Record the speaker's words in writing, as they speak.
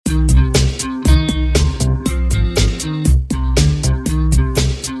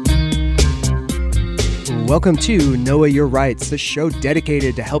welcome to Know Your Rights, the show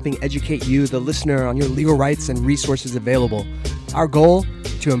dedicated to helping educate you, the listener, on your legal rights and resources available. Our goal,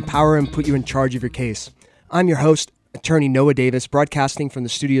 to empower and put you in charge of your case. I'm your host, Attorney Noah Davis, broadcasting from the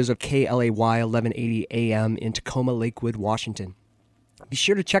studios of KLAY 1180 AM in Tacoma, Lakewood, Washington. Be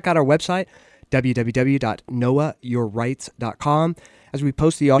sure to check out our website, www.knowyourrights.com, as we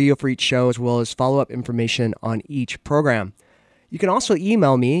post the audio for each show as well as follow-up information on each program. You can also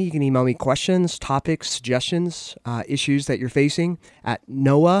email me. You can email me questions, topics, suggestions, issues that you're facing at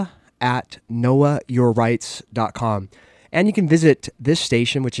noah@knowyourrights.com. And you can visit this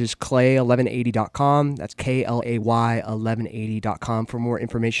station, which is clay1180.com. That's KLAY1180.com for more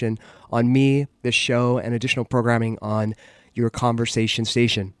information on me, this show, and additional programming on your conversation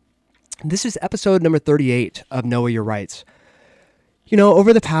station. This is episode number 38 of Know Your Rights. You know,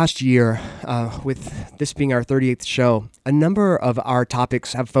 over the past year, with this being our 38th show, a number of our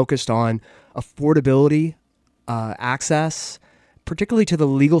topics have focused on affordability, access, particularly to the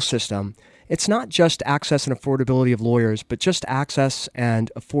legal system. It's not just access and affordability of lawyers, but just access and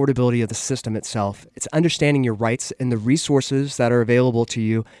affordability of the system itself. It's understanding your rights and the resources that are available to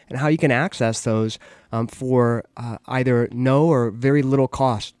you and how you can access those for either no or very little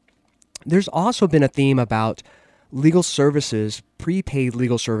cost. There's also been a theme about legal services, prepaid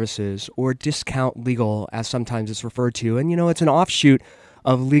legal services, or discount legal, as sometimes it's referred to. And, you know, it's an offshoot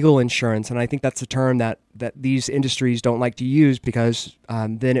of legal insurance. And I think that's a term that these industries don't like to use because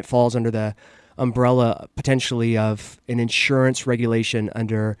then it falls under the umbrella potentially of an insurance regulation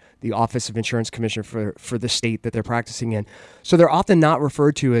under the Office of Insurance Commissioner for the state that they're practicing in. So they're often not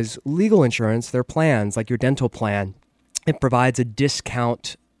referred to as legal insurance. They're plans, like your dental plan. It provides a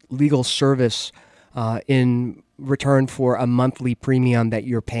discount legal service in return for a monthly premium that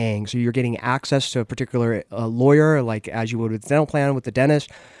you're paying. So you're getting access to a particular lawyer, like as you would with dental plan with the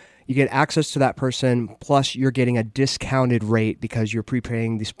dentist. You get access to that person, plus you're getting a discounted rate because you're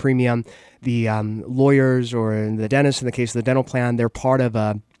prepaying this premium. The lawyers or the dentist, in the case of the dental plan, they're part of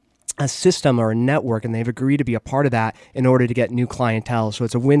a system or a network, and they've agreed to be a part of that in order to get new clientele. So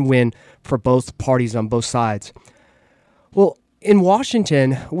it's a win-win for both parties on both sides. Well, in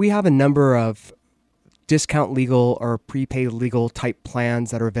Washington, we have a number of discount legal or prepaid legal type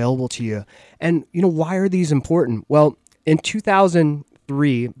plans that are available to you. And, you know, why are these important? Well, in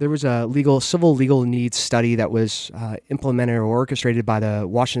 2003, there was a civil legal needs study that was implemented or orchestrated by the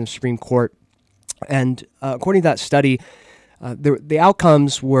Washington Supreme Court. And according to that study, the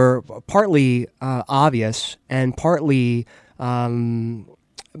outcomes were partly obvious and partly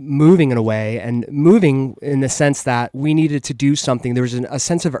moving in a way, and moving in the sense that we needed to do something. There was a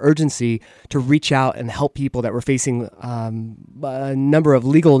sense of urgency to reach out and help people that were facing a number of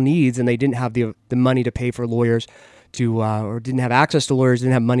legal needs, and they didn't have the money to pay for lawyers or didn't have access to lawyers,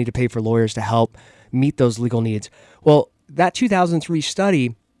 didn't have money to pay for lawyers to help meet those legal needs. Well, that 2003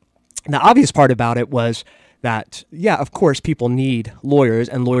 study, the obvious part about it was that, yeah, of course, people need lawyers,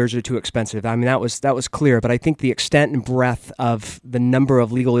 and lawyers are too expensive. I mean, that was clear. But I think the extent and breadth of the number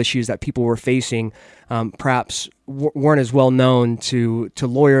of legal issues that people were facing perhaps weren't as well known to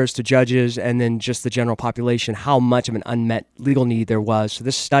lawyers, to judges, and then just the general population, how much of an unmet legal need there was. So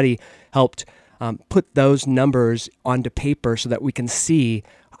this study helped put those numbers onto paper so that we can see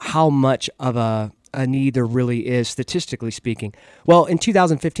how much of a need there really is, statistically speaking. Well, in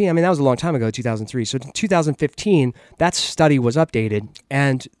 2015, I mean, that was a long time ago, 2003. So in 2015, that study was updated.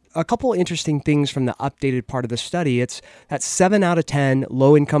 And a couple interesting things from the updated part of the study, it's that 7 out of 10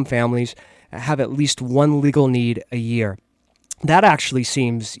 low-income families have at least one legal need a year. That actually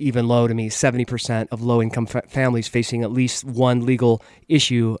seems even low to me, 70% of low-income families facing at least one legal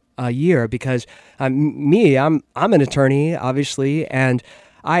issue a year, because I'm an attorney, obviously, and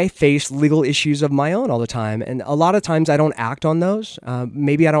I face legal issues of my own all the time. And a lot of times I don't act on those.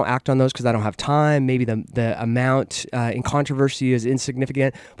 Maybe I don't act on those because I don't have time. Maybe the amount in controversy is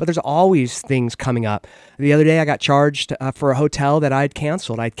insignificant, but there's always things coming up. The other day I got charged for a hotel that I'd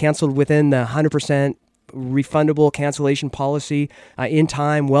canceled. I'd canceled within the 100% refundable cancellation policy in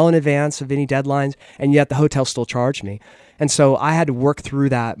time, well in advance of any deadlines, and yet the hotel still charged me. And so I had to work through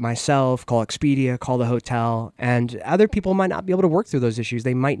that myself, call Expedia, call the hotel, and other people might not be able to work through those issues.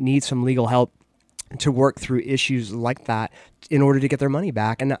 They might need some legal help to work through issues like that in order to get their money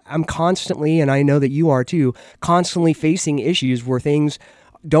back. And I'm constantly, and I know that you are too, constantly facing issues where things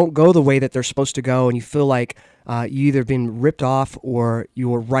don't go the way that they're supposed to go, and you feel like you either been ripped off or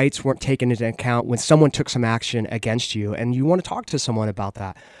your rights weren't taken into account when someone took some action against you, and you want to talk to someone about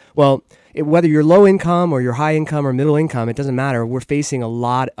that. Well, whether you're low income or you're high income or middle income, it doesn't matter. We're facing a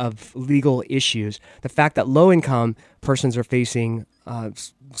lot of legal issues. The fact that low income persons are facing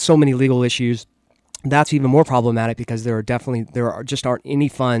so many legal issues That's even more problematic because there just aren't any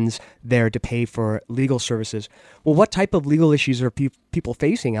funds there to pay for legal services. Well, what type of legal issues are people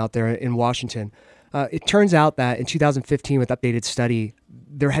facing out there in Washington? It turns out that in 2015, with updated study,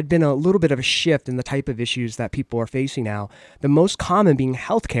 there had been a little bit of a shift in the type of issues that people are facing now. The most common being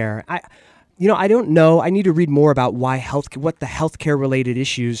healthcare. I don't know. I need to read more about what the healthcare related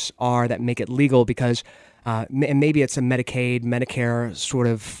issues are that make it legal, because and maybe it's a Medicaid, Medicare sort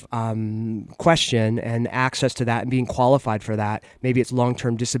of question and access to that and being qualified for that. Maybe it's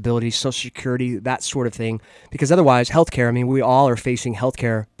long-term disability, Social Security, that sort of thing. Because otherwise, healthcare, I mean, we all are facing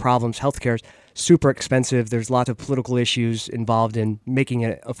healthcare problems. Healthcare is super expensive. There's lots of political issues involved in making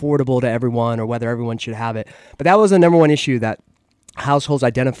it affordable to everyone or whether everyone should have it. But that was the number one issue that households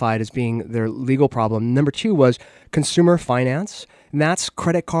identified as being their legal problem. Number two was consumer finance. And that's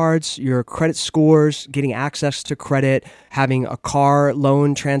credit cards, your credit scores, getting access to credit, having a car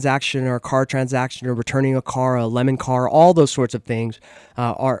loan transaction or a car transaction, or returning a car, a lemon car, all those sorts of things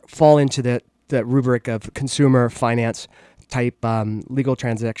fall into the rubric of consumer finance type legal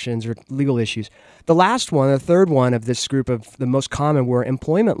transactions or legal issues. The last one, the third one of this group of the most common, were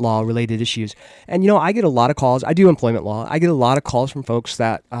employment law related issues. And, I get a lot of calls. I do employment law. I get a lot of calls from folks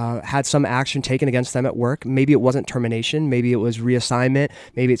that had some action taken against them at work. Maybe it wasn't termination. Maybe it was reassignment.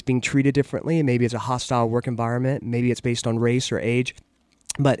 Maybe it's being treated differently. Maybe it's a hostile work environment. Maybe it's based on race or age.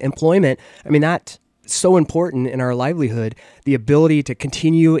 But employment, that's so important in our livelihood, the ability to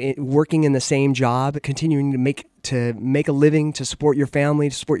continue working in the same job, continuing to make a living, to support your family,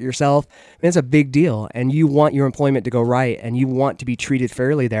 to support yourself. It's a big deal, and you want your employment to go right, and you want to be treated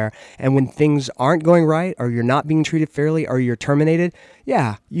fairly there. And when things aren't going right, or you're not being treated fairly, or you're terminated,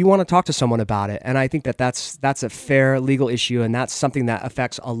 you want to talk to someone about it. And I think that's a fair legal issue, and that's something that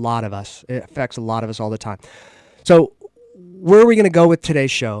affects a lot of us. It affects a lot of us all the time. So where are we going to go with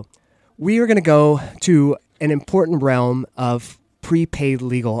today's show? We are going to go to an important realm of prepaid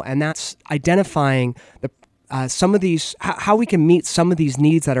legal, and that's identifying some of these, how we can meet some of these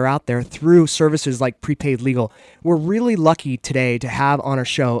needs that are out there through services like prepaid legal. We're really lucky today to have on our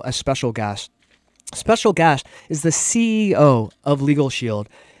show a special guest. Special guest is the CEO of Legal Shield.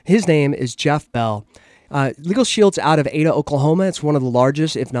 His name is Jeff Bell. Legal Shield's out of Ada, Oklahoma. It's one of the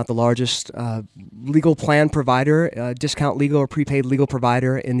largest, if not the largest, legal plan provider, discount legal or prepaid legal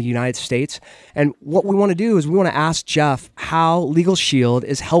provider in the United States. And what we want to do is we want to ask Jeff how Legal Shield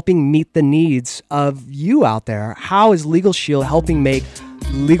is helping meet the needs of you out there. How is Legal Shield helping make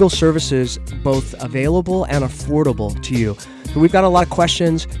legal services both available and affordable to you? So we've got a lot of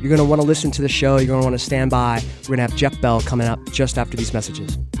questions. You're going to want to listen to the show. You're going to want to stand by. We're going to have Jeff Bell coming up just after these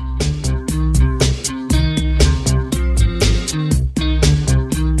messages.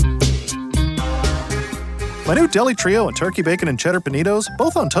 My new deli trio and turkey bacon and cheddar panitos,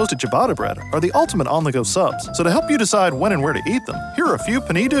 both on toasted ciabatta bread, are the ultimate on-the-go subs. So to help you decide when and where to eat them, here are a few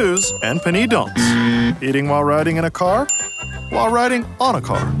pani do's and pani don'ts. Eating while riding in a car? While riding on a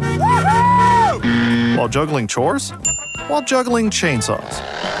car? While juggling chores? While juggling chainsaws?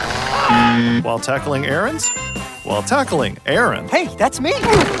 While tackling errands? While tackling Aaron. Hey, that's me!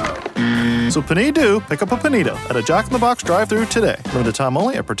 So pani do, pick up a panito at a Jack in the Box drive-thru today. Limited time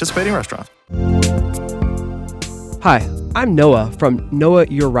only at participating restaurants. Hi, I'm Noah from Noah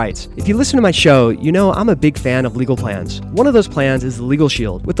Your Rights. If you listen to my show, you know I'm a big fan of legal plans. One of those plans is the Legal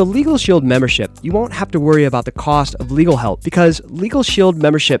Shield. With the Legal Shield membership, you won't have to worry about the cost of legal help because Legal Shield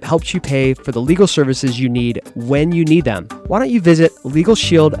membership helps you pay for the legal services you need when you need them. Why don't you visit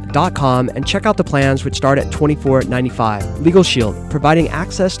LegalShield.com and check out the plans which start at $24.95. Legal Shield, providing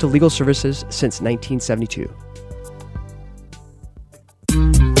access to legal services since 1972.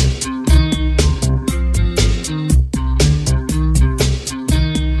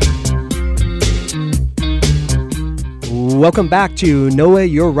 Welcome back to Noah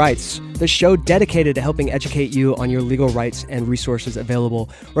Your Rights, the show dedicated to helping educate you on your legal rights and resources available.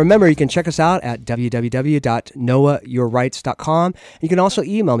 Remember, you can check us out at www.noahyourrights.com. You can also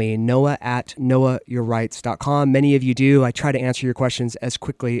email me, noah@noahyourrights.com. Many of you do. I try to answer your questions as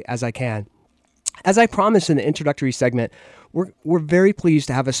quickly as I can. As I promised in the introductory segment, we're very pleased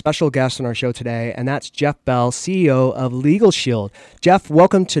to have a special guest on our show today, and that's Jeff Bell, CEO of Legal Shield. Jeff,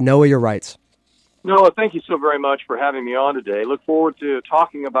 welcome to Noah Your Rights. Noah, thank you so very much for having me on today. Look forward to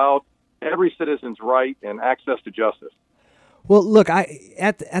talking about every citizen's right and access to justice. Well, look,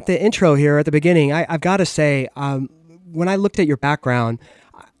 at the intro here at the beginning, I've got to say, when I looked at your background,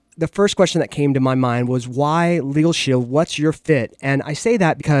 the first question that came to my mind was, why Legal Shield? What's your fit? And I say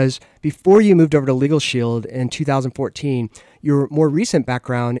that because before you moved over to Legal Shield in 2014, your more recent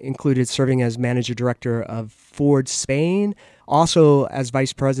background included serving as manager director of Ford Spain, also as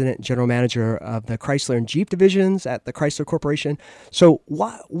vice president and general manager of the Chrysler and Jeep divisions at the Chrysler Corporation. So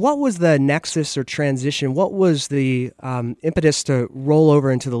what was the nexus or transition? What was the impetus to roll over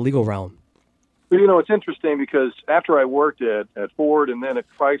into the legal realm? Well, it's interesting because after I worked at Ford and then at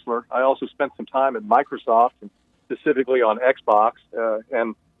Chrysler, I also spent some time at Microsoft, and specifically on Xbox.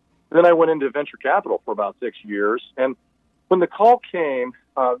 And then I went into venture capital for about 6 years. And when the call came,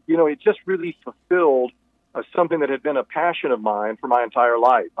 it just really fulfilled something that had been a passion of mine for my entire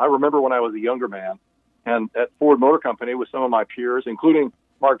life. I remember when I was a younger man and at Ford Motor Company with some of my peers, including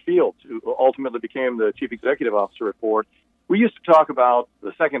Mark Fields, who ultimately became the chief executive officer at Ford, we used to talk about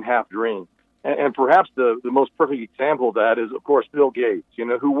the second half dream. And perhaps the most perfect example of that is, of course, Bill Gates,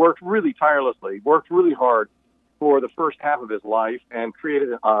 who worked really tirelessly, worked really hard for the first half of his life and created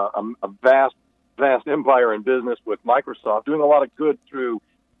a vast empire in business with Microsoft, doing a lot of good through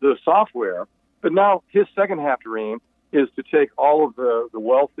the software. But now his second half dream is to take all of the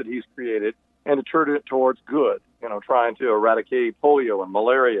wealth that he's created and to turn it towards good, trying to eradicate polio and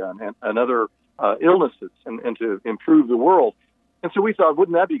malaria and other illnesses and to improve the world. And so we thought,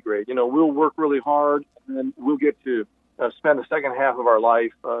 wouldn't that be great? We'll work really hard and then we'll get to spend the second half of our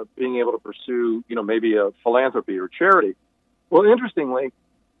life being able to pursue, maybe a philanthropy or charity. Well, interestingly,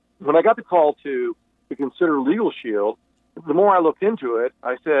 when I got the call to consider Legal Shield, the more I looked into it,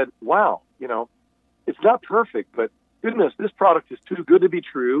 I said, wow, it's not perfect, but goodness, this product is too good to be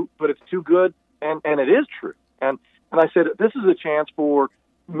true, but it's too good, and it is true. And I said, this is a chance for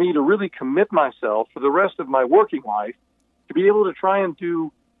me to really commit myself for the rest of my working life to be able to try and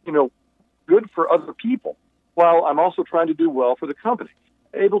do, good for other people while I'm also trying to do well for the company,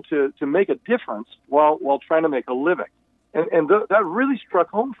 able to make a difference while trying to make a living. And that really struck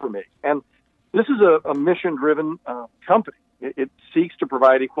home for me. And this is a mission-driven company. It seeks to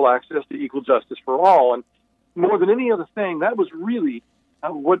provide equal access to equal justice for all. And more than any other thing, that was really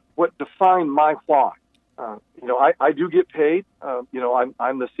what defined my why. I do get paid. I'm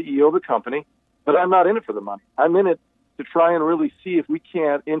the CEO of the company, but I'm not in it for the money. I'm in it to try and really see if we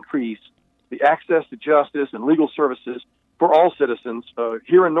can't increase the access to justice and legal services for all citizens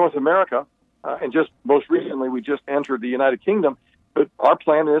here in North America. And just most recently, we just entered the United Kingdom. But our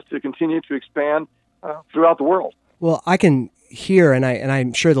plan is to continue to expand throughout the world. Well, I can hear, and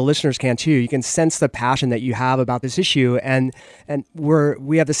I'm sure the listeners can too. You can sense the passion that you have about this issue, and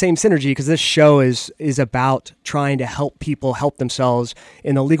we have the same synergy because this show is about trying to help people help themselves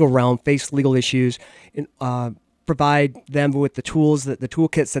in the legal realm, face legal issues, provide them with the tools, the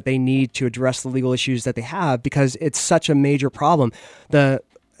toolkits that they need to address the legal issues that they have, because it's such a major problem. The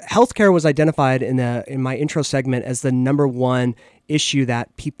healthcare was identified in my intro segment as the number one issue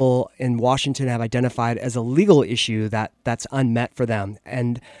that people in Washington have identified as a legal issue that's unmet for them.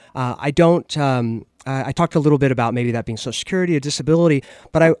 And I talked a little bit about maybe that being Social Security or disability,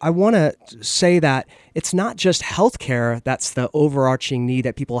 but I want to say that it's not just healthcare that's the overarching need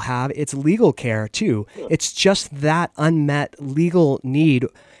that people have. It's legal care too. It's just that unmet legal need.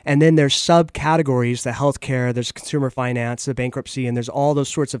 And then there's subcategories, the healthcare, there's consumer finance, the bankruptcy, and there's all those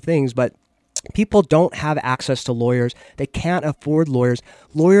sorts of things. But people don't have access to lawyers. They can't afford lawyers.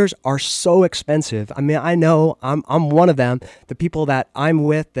 Lawyers are so expensive. I mean, I know I'm one of them. The people that I'm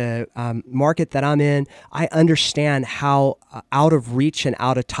with, the market that I'm in, I understand how out of reach and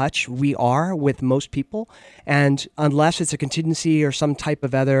out of touch we are with most people. And unless it's a contingency or some type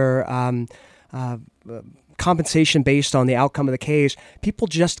of other compensation based on the outcome of the case, people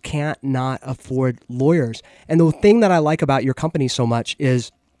just can't not afford lawyers. And the thing that I like about your company so much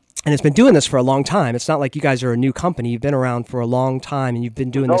is, and it's been doing this for a long time. It's not like you guys are a new company. You've been around for a long time, and you've been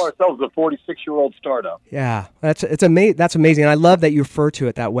doing this. We call ourselves a 46-year-old startup. Yeah, that's amazing. And I love that you refer to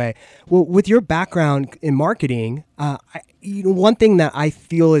it that way. Well, with your background in marketing, one thing that I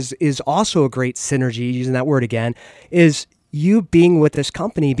feel is also a great synergy, using that word again, is you being with this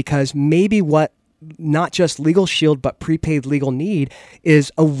company, because maybe what not just Legal Shield, but prepaid legal need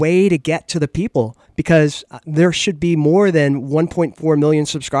is a way to get to the people, because there should be more than 1.4 million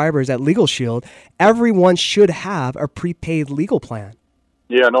subscribers at Legal Shield. Everyone should have a prepaid legal plan.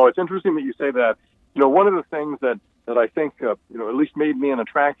 Yeah, no, it's interesting that you say that. One of the things that I think, at least made me an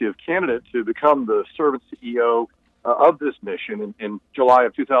attractive candidate to become the servant CEO of this mission in July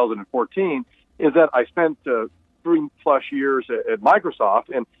of 2014 is that I spent 3+ years at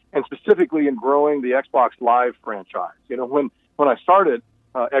Microsoft and specifically in growing the Xbox Live franchise. When I started,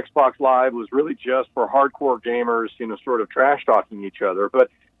 Xbox Live was really just for hardcore gamers, sort of trash talking each other. But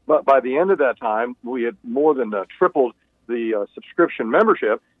But by the end of that time, we had more than tripled the subscription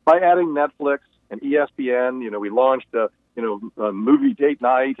membership by adding Netflix and ESPN. We launched a movie date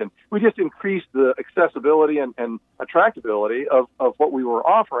night, and we just increased the accessibility and attractability of what we were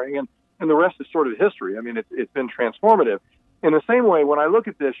offering, and the rest is sort of history. I mean, it's been transformative. In the same way, when I look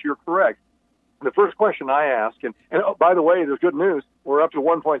at this, you're correct. The first question I ask, and oh, by the way, there's good news. We're up to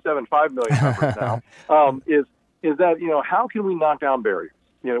 1.75 million members now. Is that how can we knock down barriers?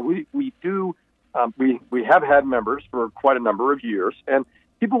 We have had members for quite a number of years, and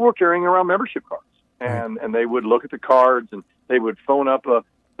people were carrying around membership cards, and they would look at the cards, and they would phone up a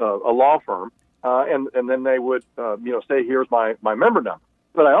law firm, and then they would say, here's my member number.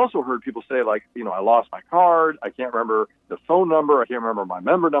 But I also heard people say, like, I lost my card, I can't remember the phone number, I can't remember my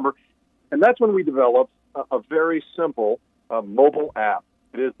member number. And that's when we developed a very simple mobile app.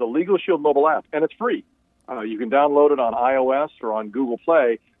 It is the Legal Shield mobile app, and it's free. You can download it on iOS or on Google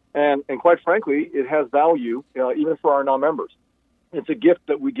Play, and quite frankly, it has value even for our non-members. It's a gift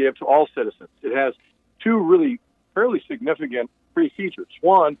that we give to all citizens. It has two really fairly significant free features.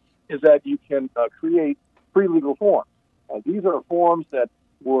 One is that you can create free legal forms. These are forms that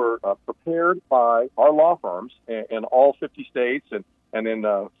were prepared by our law firms in all 50 states and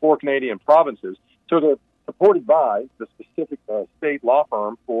in 4 Canadian provinces. So they're supported by the specific state law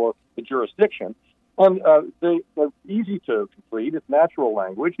firm for the jurisdiction. And they're easy to complete. It's natural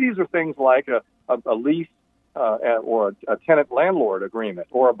language. These are things like a lease or a tenant-landlord agreement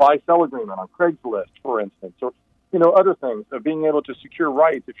or a buy-sell agreement on Craigslist, for instance, or other things of being able to secure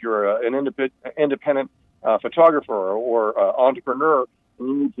rights if you're an independent photographer or entrepreneur and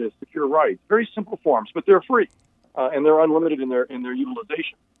you need to secure rights. Very simple forms, but they're free and they're unlimited in their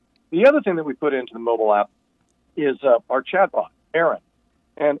utilization. The other thing that we put into the mobile app is our chatbot, Aaron.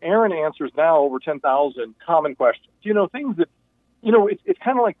 And Aaron answers now over 10,000 common questions. Things that, it's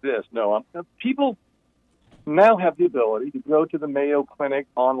kind of like this, Noah. People now have the ability to go to the Mayo Clinic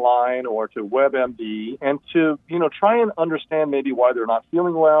online or to WebMD and to, try and understand maybe why they're not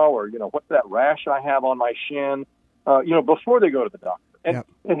feeling well or, what's that rash I have on my shin, before they go to the doctor. And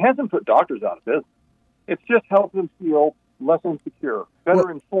It hasn't put doctors out of business. It's just helped them feel less insecure, better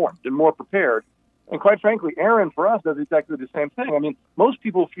informed, and more prepared. And quite frankly, Aaron, for us, does exactly the same thing. I mean, most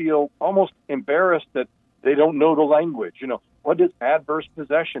people feel almost embarrassed that they don't know the language. What does adverse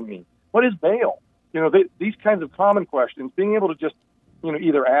possession mean? What is bail? These kinds of common questions, being able to just,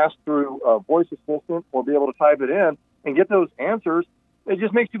 either ask through a voice assistant or be able to type it in and get those answers, it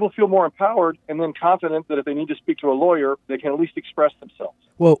just makes people feel more empowered and then confident that if they need to speak to a lawyer, they can at least express themselves.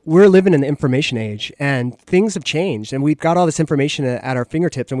 Well, we're living in the information age, and things have changed, and we've got all this information at our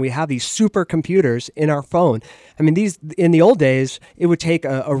fingertips, and we have these supercomputers in our phone. I mean, in the old days, it would take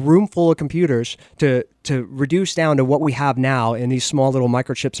a room full of computers to reduce down to what we have now in these small little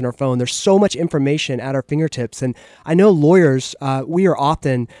microchips in our phone. There's so much information at our fingertips, and I know lawyers, we are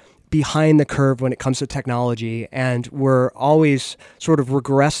often behind the curve when it comes to technology, and we're always sort of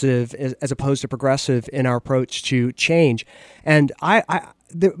regressive as opposed to progressive in our approach to change. And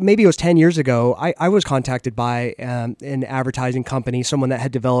maybe it was 10 years ago, I was contacted by an advertising company, someone that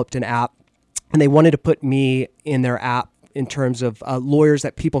had developed an app, and they wanted to put me in their app in terms of lawyers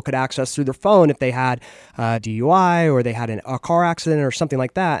that people could access through their phone if they had DUI or they had a car accident or something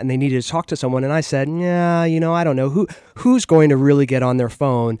like that, and they needed to talk to someone. And I said, yeah, I don't know who's going to really get on their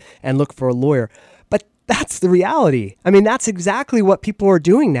phone and look for a lawyer. But that's the reality. I mean, that's exactly what people are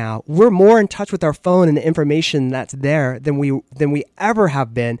doing now. We're more in touch with our phone and the information that's there than we ever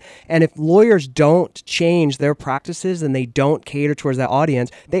have been. And if lawyers don't change their practices and they don't cater towards that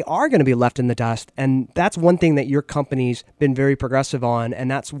audience, they are going to be left in the dust. And that's one thing that your company's been very progressive on. And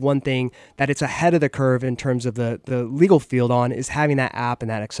that's one thing that it's ahead of the curve in terms of the legal field on, is having that app and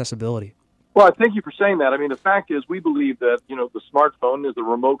that accessibility. Well, I thank you for saying that. I mean, the fact is we believe that, the smartphone is the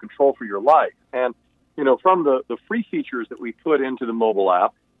remote control for your life. And from the free features that we put into the mobile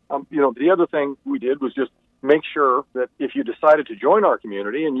app, the other thing we did was just make sure that if you decided to join our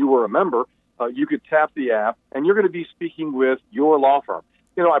community and you were a member, you could tap the app and you're going to be speaking with your law firm.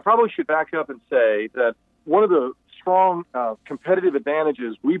 I probably should back up and say that one of the strong competitive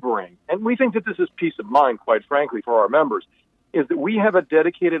advantages we bring, and we think that this is peace of mind, quite frankly, for our members, is that we have a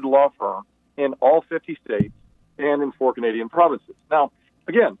dedicated law firm in all 50 states and in 4 Canadian provinces. Now,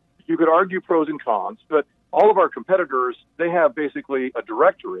 again, you could argue pros and cons, but all of our competitors, they have basically a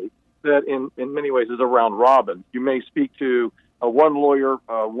directory that in many ways is a round robin. You may speak to one lawyer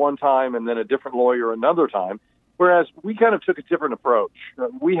one time and then a different lawyer another time, whereas we kind of took a different approach.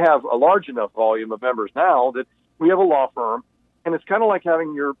 We have a large enough volume of members now that we have a law firm, and it's kind of like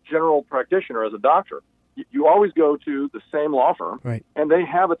having your general practitioner as a doctor. you always go to the same law firm, Right. and they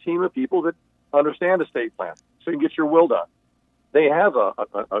have a team of people that understand estate plan, so you can get your will done. They have a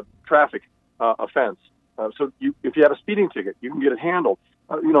traffic offense, so if you have a speeding ticket, you can get it handled.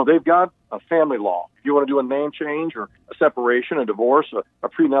 They've got a family law. If you want to do a name change or a separation, a divorce, a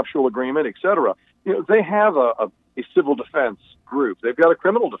prenuptial agreement, etc., they have a civil defense group. They've got a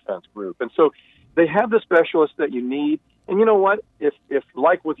criminal defense group, and so they have the specialists that you need. And you know what? If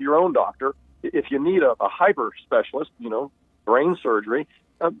like with your own doctor, if you need a hyper specialist, brain surgery,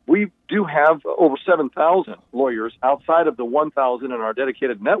 we do have over 7,000 lawyers outside of the 1,000 in our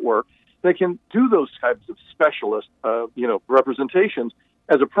dedicated network that can do those types of specialist, representations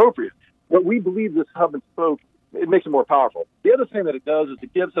as appropriate. But we believe this hub and spoke, it makes it more powerful. The other thing that it does is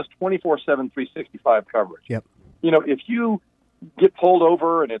it gives us 24/7, 365 coverage. Yep. If you get pulled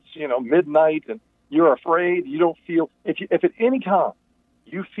over and it's, midnight and you're afraid, you don't feel, if at any time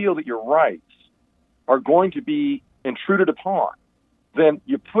you feel that your rights are going to be intruded upon, then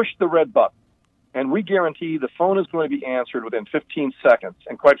you push the red button. And we guarantee the phone is going to be answered within 15 seconds.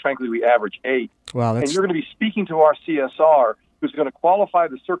 And quite frankly, we average 8. Wow, and you're going to be speaking to our CSR, who's going to qualify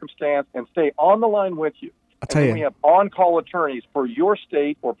the circumstance and stay on the line with you. I'll tell you. We have on-call attorneys for your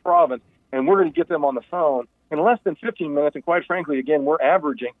state or province, and we're going to get them on the phone in less than 15 minutes. And quite frankly, again, we're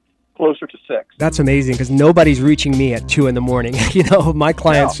averaging closer to 6. That's amazing, because nobody's reaching me at 2 a.m. My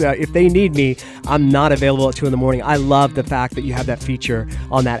clients, if they need me, I'm not available at 2 a.m. I love the fact that you have that feature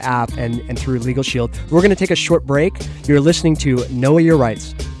on that app and through Legal Shield. We're going to take a short break. You're listening to Know Your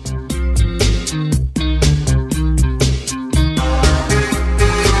Rights.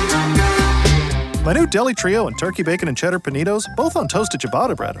 My new deli trio and turkey bacon and cheddar panitos, both on toasted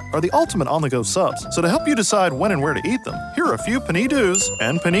ciabatta bread, are the ultimate on-the-go subs. So to help you decide when and where to eat them, here are a few pani do's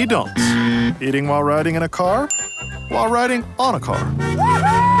and pani don'ts. Eating while riding in a car? While riding on a car?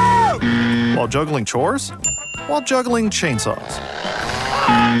 While juggling chores? While juggling chainsaws?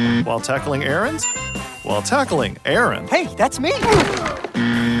 While tackling errands? While tackling Aaron. Hey, that's me!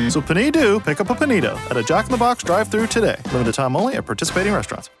 So pani do, pick up a panito at a Jack in the Box drive-thru today. Limited time only at participating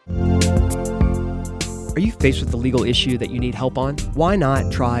restaurants. Are you faced with a legal issue that you need help on? Why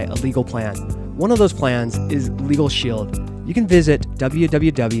not try a legal plan? One of those plans is Legal Shield. You can visit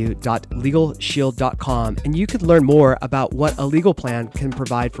www.legalshield.com and you could learn more about what a legal plan can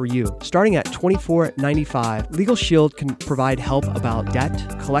provide for you. Starting at $24.95, Legal Shield can provide help about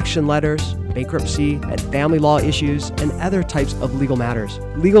debt, collection letters, bankruptcy, and family law issues, and other types of legal matters.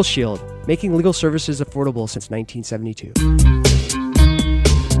 Legal Shield, making legal services affordable since 1972.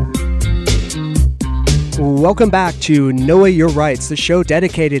 Welcome back to Know Your Rights, the show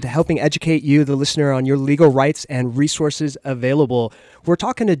dedicated to helping educate you, the listener, on your legal rights and resources available. We're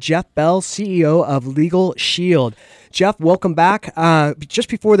talking to Jeff Bell, CEO of Legal Shield. Jeff, welcome back. Just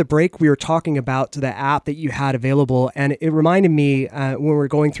before the break, we were talking about the app that you had available, and it reminded me when we were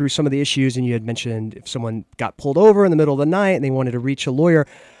going through some of the issues, and you had mentioned if someone got pulled over in the middle of the night and they wanted to reach a lawyer.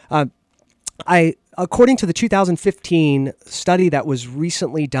 According to the 2015 study that was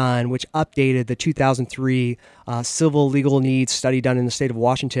recently done, which updated the 2003 civil legal needs study done in the state of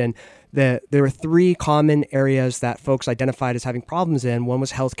Washington, there were 3 common areas that folks identified as having problems in. One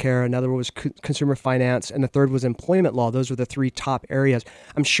was healthcare, another was consumer finance, and the third was employment law. Those were the 3 top areas.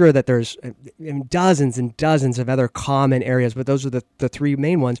 I'm sure that there's dozens and dozens of other common areas, but those are the 3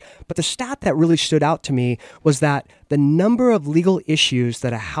 main ones. But the stat that really stood out to me was that the number of legal issues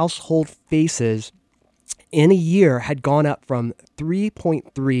that a household faces in a year had gone up from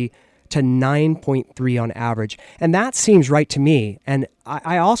 3.3 to 9.3 on average. And that seems right to me. And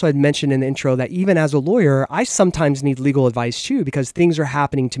I also had mentioned in the intro that even as a lawyer, I sometimes need legal advice too, because things are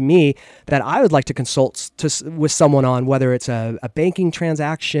happening to me that I would like to consult with someone on, whether it's a banking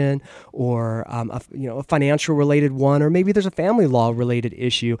transaction or a financial related one, or maybe there's a family law related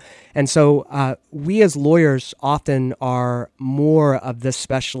issue. And so we as lawyers often are more of the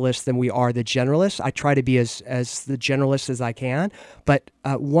specialists than we are the generalists. I try to be as the generalist as I can, but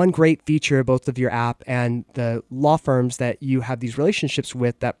one great feature both of your app and the law firms that you have these relationships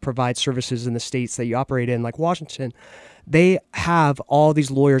with that provide services in the states that you operate in, like Washington, they have all these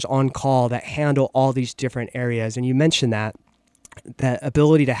lawyers on call that handle all these different areas. And you mentioned that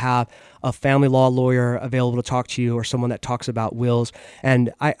ability to have a family law lawyer available to talk to you, or someone that talks about wills.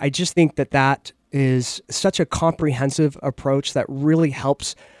 And I just think that is such a comprehensive approach that really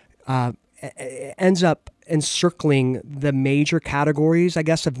helps, ends up encircling the major categories, I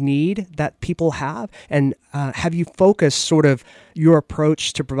guess, of need that people have. And have you focused sort of your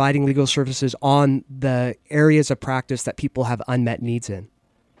approach to providing legal services on the areas of practice that people have unmet needs in?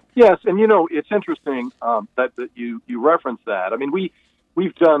 Yes, and it's interesting that you referenced that. I mean, we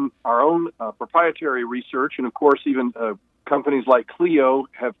we've done our own proprietary research, and of course, even companies like Clio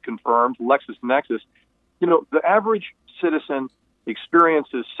have confirmed, LexisNexis. The average citizen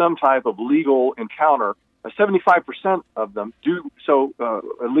experiences some type of legal encounter. 75% of them do so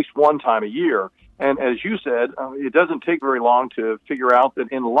at least one time a year. And as you said, it doesn't take very long to figure out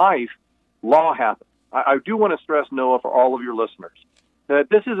that in life, law happens. I do want to stress, Noah, for all of your listeners, that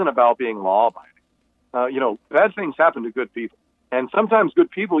this isn't about being law-abiding. Bad things happen to good people. And sometimes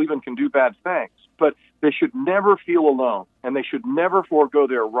good people even can do bad things. But they should never feel alone, and they should never forego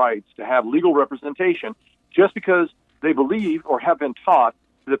their rights to have legal representation just because they believe or have been taught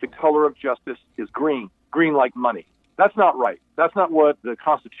that the color of justice is green like money. That's not right. That's not what the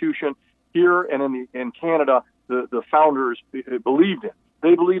Constitution here and in Canada, the founders believed in.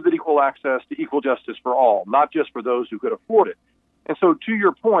 They believed that equal access to equal justice for all, not just for those who could afford it. And so to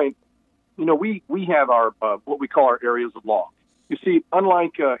your point, we have our what we call our areas of law. You see,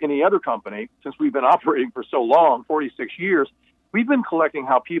 unlike any other company, since we've been operating for so long, 46 years, we've been collecting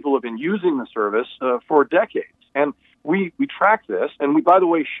how people have been using the service for decades. And we track this, and we, by the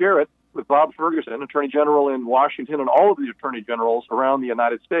way, share it with Bob Ferguson, Attorney General in Washington, and all of the Attorney Generals around the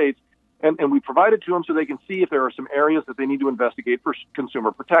United States. And we provide it to them so they can see if there are some areas that they need to investigate for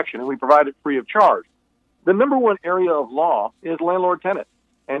consumer protection, and we provide it free of charge. The number one area of law is landlord-tenant.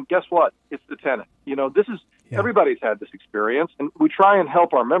 And guess what? It's the tenant. Everybody's had this experience, and we try and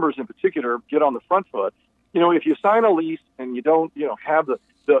help our members in particular get on the front foot. If you sign a lease and you don't, have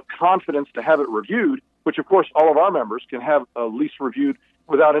the confidence to have it reviewed, which of course all of our members can have a lease reviewed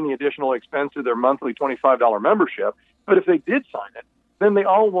without any additional expense to their monthly $25 membership. But if they did sign it, then they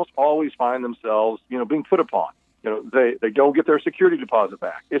almost always find themselves, being put upon. They don't get their security deposit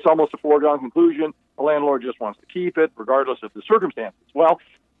back. It's almost a foregone conclusion. The landlord just wants to keep it, regardless of the circumstances. Well,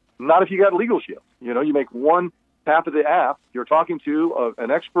 not if you got Legal Shield. You make one tap of the app, you're talking to an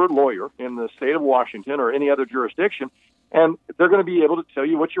expert lawyer in the state of Washington or any other jurisdiction, and they're going to be able to tell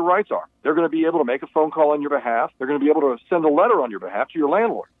you what your rights are. They're going to be able to make a phone call on your behalf. They're going to be able to send a letter on your behalf to your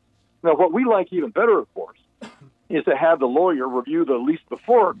landlord. Now, what we like even better, of course, is to have the lawyer review the lease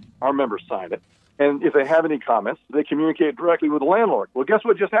before our members sign it. And if they have any comments, they communicate directly with the landlord. Well, guess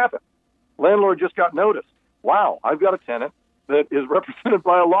what just happened? Landlord just got notice. Wow, I've got a tenant that is represented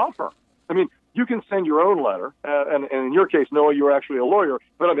by a law firm. I mean, you can send your own letter, and in your case, Noah, you're actually a lawyer,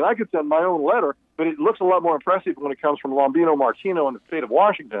 but I could send my own letter, but it looks a lot more impressive when it comes from Lombino Martino in the state of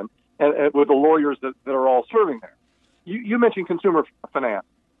Washington and with the lawyers that are all serving there. You mentioned consumer finance.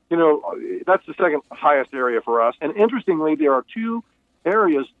 That's the second highest area for us. And interestingly, there are two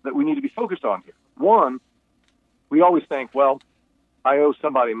areas that we need to be focused on here. One, we always think, well, I owe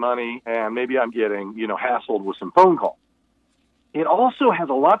somebody money and maybe I'm getting, hassled with some phone calls. It also has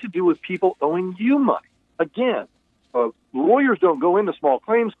a lot to do with people owing you money. Again, lawyers don't go into small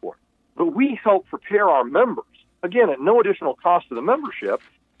claims court, but we help prepare our members, again, at no additional cost to the membership,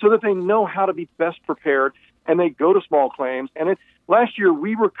 so that they know how to be best prepared and they go to small claims. And last year,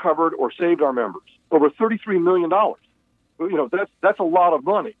 we recovered or saved our members over $33 million. That's a lot of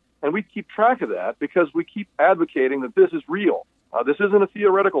money. And we keep track of that because we keep advocating that this is real. This isn't a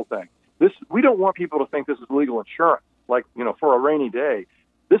theoretical thing. We don't want people to think this is legal insurance, like, for a rainy day.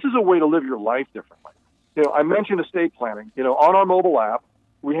 This is a way to live your life differently. I mentioned estate planning. On our mobile app,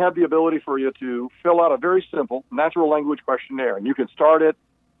 we have the ability for you to fill out a very simple natural language questionnaire. And you can start it,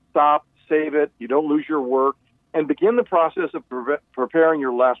 stop, save it. You don't lose your work, and begin the process of preparing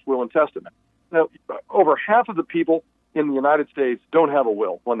your last will and testament. Now, over half of the people in the United States don't have a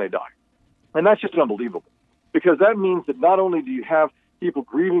will when they die. And that's just unbelievable, because that means that not only do you have people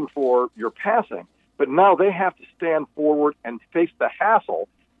grieving for your passing, but now they have to stand forward and face the hassle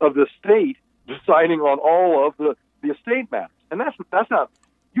of the state deciding on all of the estate matters. And that's not,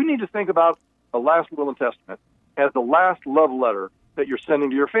 you need to think about a last will and testament as the last love letter that you're sending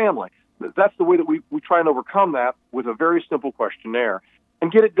to your family. That's the way that we try and overcome that with a very simple questionnaire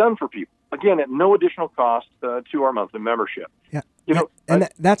and get it done for people. Again, at no additional cost to our monthly membership. Yeah.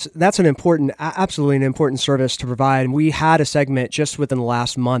 That's absolutely an important service to provide. And we had a segment just within the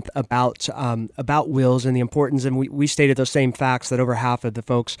last month about wills and the importance, and we stated those same facts, that over half of the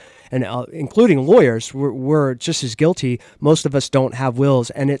folks, and including lawyers, were just as guilty. Most of us don't have wills,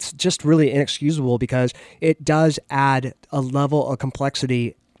 and it's just really inexcusable because it does add a level of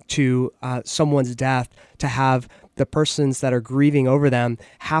complexity to someone's death to have the persons that are grieving over them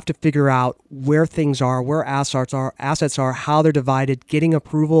have to figure out where things are, where assets are, how they're divided, getting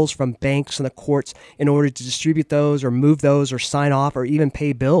approvals from banks and the courts in order to distribute those or move those or sign off or even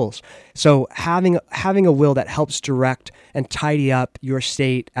pay bills. So having a will that helps direct and tidy up your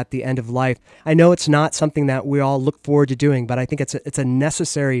estate at the end of life. I know it's not something that we all look forward to doing, but I think it's a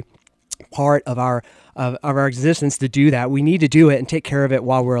necessary part of our existence to do that. We need to do it and take care of it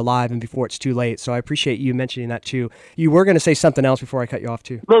while we're alive and before it's too late. So I appreciate you mentioning that too. You were going to say something else before I cut you off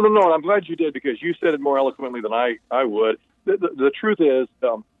too. No. I'm glad you did, because you said it more eloquently than I would. The truth is,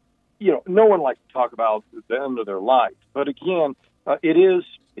 no one likes to talk about the end of their life, but again, it is.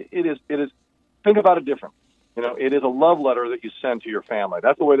 Think about it differently. It is a love letter that you send to your family.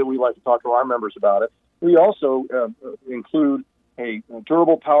 That's the way that we like to talk to our members about it. We also include a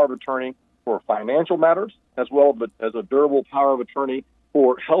durable power of attorney for financial matters, as well as a durable power of attorney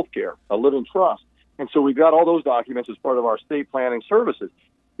for health care, a living trust. And so we've got all those documents as part of our estate planning services.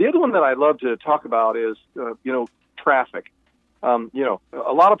 The other one that I'd love to talk about is, traffic. A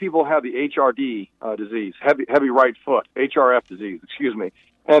lot of people have the HRD disease, heavy right foot, HRF disease, excuse me.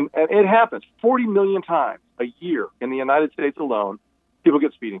 And it happens 40 million times a year in the United States alone. People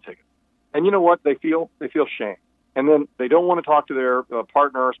get speeding tickets. And you know what they feel? They feel shame. And then they don't want to talk to their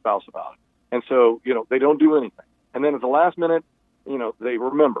partner or spouse about it. And so, they don't do anything. And then at the last minute, they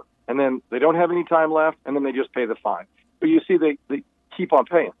remember. And then they don't have any time left, and then they just pay the fine. But you see, they keep on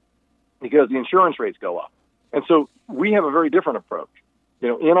paying because the insurance rates go up. And so we have a very different approach.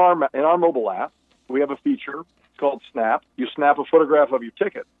 In our mobile app, we have a feature called Snap. You snap a photograph of your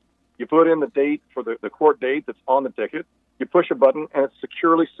ticket. You put in the date for the court date that's on the ticket. You push a button, and it's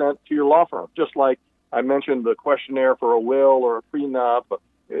securely sent to your law firm, just like I mentioned the questionnaire for a will or a prenup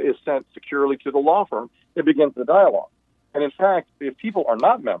is sent securely to the law firm. It begins the dialogue. And in fact, if people are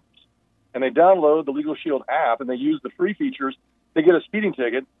not members and they download the Legal Shield app and they use the free features, they get a speeding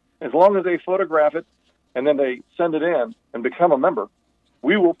ticket. As long as they photograph it and then they send it in and become a member,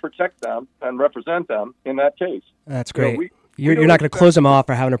 we will protect them and represent them in that case. That's great. You're not going to close them off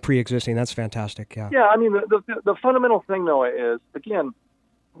for having a pre-existing. That's fantastic. Yeah. Yeah. I mean, the fundamental thing, Noah, is, again,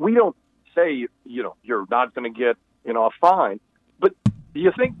 we don't say, you're not going to get, a fine. But do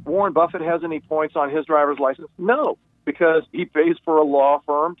you think Warren Buffett has any points on his driver's license? No, because he pays for a law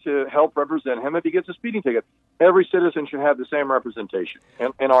firm to help represent him if he gets a speeding ticket. Every citizen should have the same representation,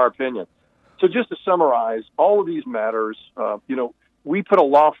 in our opinion. So just to summarize, all of these matters, we put a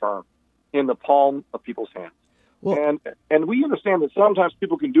law firm in the palm of people's hands. Well, and we understand that sometimes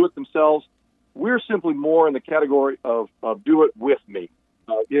people can do it themselves. We're simply more in the category of do it with me.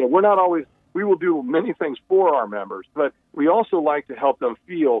 We're not always, we will do many things for our members, but we also like to help them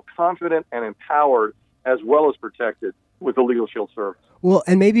feel confident and empowered as well as protected with the Legal Shield service. Well,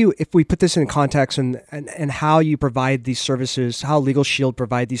 and maybe if we put this in context and how you provide these services, how Legal Shield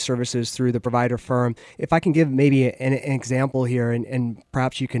provide these services through the provider firm, if I can give maybe an example here, and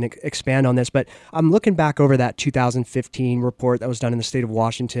perhaps you can expand on this, but I'm looking back over that 2015 report that was done in the state of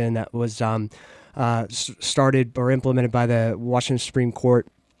Washington that was started or implemented by the Washington Supreme Court.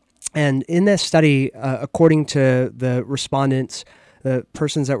 And in this study, according to the respondents, the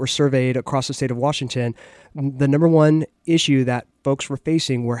persons that were surveyed across the state of Washington, the number one issue that folks were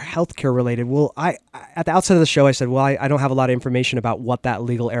facing were healthcare related. Well, at the outset of the show, I said, well, I don't have a lot of information about what that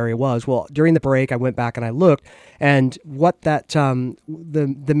legal area was. Well, during the break, I went back and I looked, and what that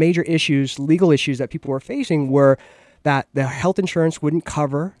the major issues, legal issues that people were facing were that the health insurance wouldn't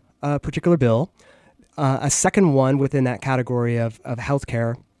cover a particular bill. A second one within that category of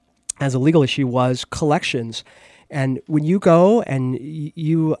healthcare as a legal issue was collections. And when you go and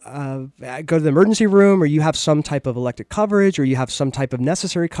you go to the emergency room, or you have some type of elected coverage, or you have some type of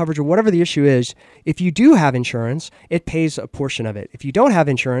necessary coverage, or whatever the issue is, if you do have insurance, it pays a portion of it. If you don't have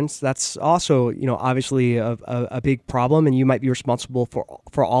insurance, that's also, obviously a big problem, and you might be responsible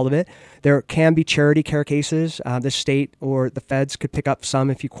for all of it. There can be charity care cases. The state or the feds could pick up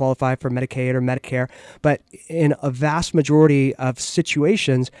some if you qualify for Medicaid or Medicare. But in a vast majority of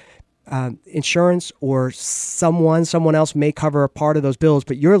situations, insurance or someone else may cover a part of those bills,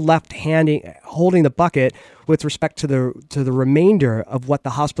 but you're left holding the bucket with respect to the remainder of what the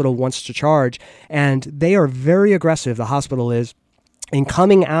hospital wants to charge. And they are very aggressive, the hospital is, in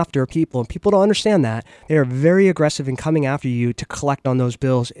coming after people, and people don't understand that. They are very aggressive in coming after you to collect on those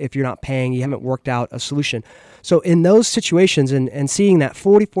bills if you're not paying, you haven't worked out a solution. So in those situations, and seeing that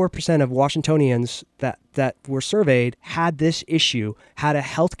 44% of Washingtonians that that were surveyed had this issue, had a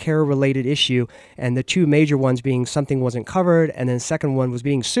healthcare related issue, and the two major ones being something wasn't covered, and then the second one was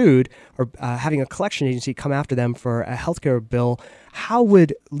being sued or having a collection agency come after them for a healthcare bill. How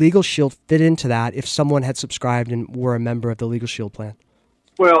would Legal Shield fit into that if someone had subscribed and were a member of the Legal Shield plan?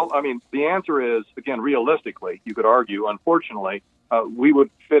 Well, I mean, the answer is, again, realistically, you could argue, unfortunately, we would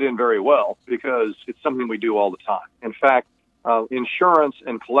fit in very well because it's something we do all the time. In fact, insurance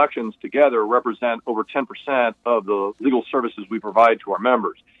and collections together represent over 10% of the legal services we provide to our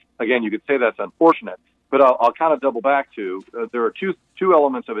members. Again, you could say that's unfortunate, but I'll kind of double back to there are two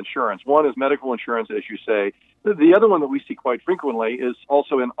elements of insurance. One is medical insurance, as you say. The other one that we see quite frequently is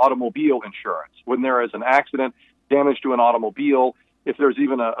also in automobile insurance. When there is an accident, damage to an automobile, if there's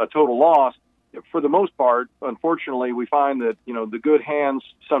even a total loss, for the most part, unfortunately, we find that the good hands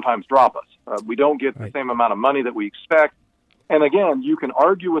sometimes drop us. We don't get the same amount of money that we expect. And again, you can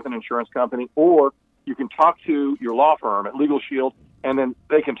argue with an insurance company, or you can talk to your law firm at Legal Shield, and then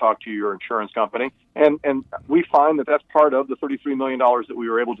they can talk to your insurance company. And we find that that's part of the $33 million that we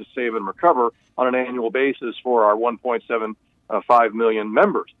were able to save and recover on an annual basis for our 1.75 million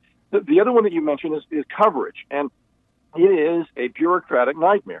members. The other one that you mentioned is coverage. And it is a bureaucratic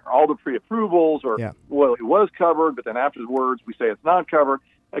nightmare. All the pre-approvals well, it was covered, but then afterwards we say it's not covered.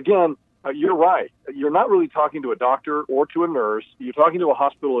 Again, you're right. You're not really talking to a doctor or to a nurse. You're talking to a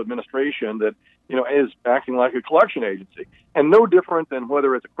hospital administration that, is acting like a collection agency. And no different than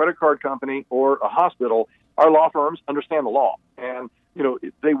whether it's a credit card company or a hospital, our law firms understand the law. And,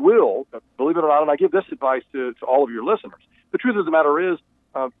 they will, believe it or not, and I give this advice to all of your listeners. The truth of the matter is,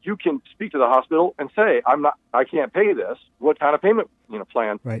 you can speak to the hospital and say, I can't pay this. What kind of payment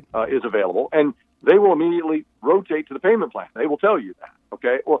plan is available? And they will immediately rotate to the payment plan. They will tell you that.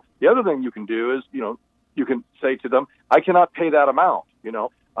 Okay. Well, the other thing you can do is, you can say to them, I cannot pay that amount.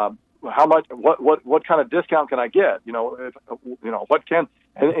 How much? What kind of discount can I get? What can?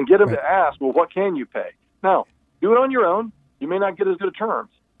 And get them to ask, well, what can you pay? Now, do it on your own. You may not get as good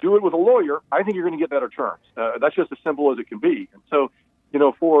terms. Do it with a lawyer. I think you're going to get better terms. That's just as simple as it can be. And so,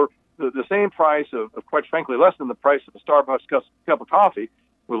 for the same price of quite frankly, less than the price of a Starbucks cup of coffee,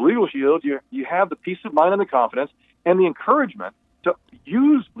 with Legal Shield, you have the peace of mind and the confidence and the encouragement to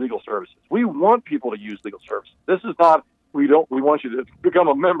use legal services. We want people to use legal services. This is not, we want you to become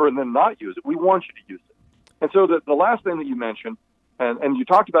a member and then not use it. We want you to use it. And so the last thing that you mentioned, and you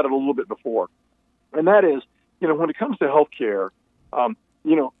talked about it a little bit before, and that is, when it comes to healthcare,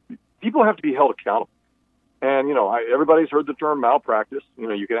 people have to be held accountable. And, everybody's heard the term malpractice.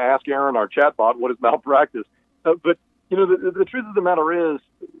 You can ask Aaron, our chatbot, what is malpractice? But, the truth of the matter is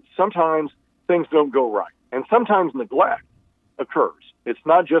sometimes things don't go right. And sometimes neglect occurs. It's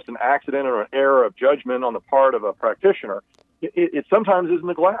not just an accident or an error of judgment on the part of a practitioner. It sometimes is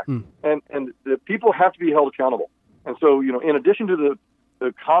neglect. And the people have to be held accountable. And so, in addition to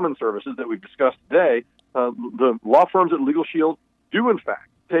the common services that we've discussed today, the law firms at Legal Shield do, in fact,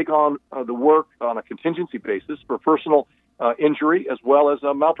 take on the work on a contingency basis for personal injury as well as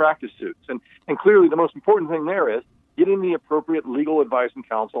malpractice suits. And clearly the most important thing there is getting the appropriate legal advice and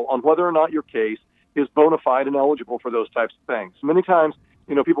counsel on whether or not your case is bona fide and eligible for those types of things. Many times,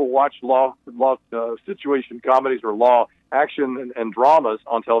 people watch law situation comedies or law action and dramas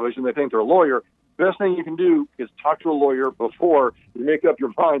on television. They think they're a lawyer. Best thing you can do is talk to a lawyer before you make up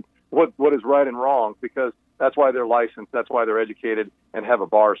your mind what is right and wrong, because that's why they're licensed. That's why they're educated and have a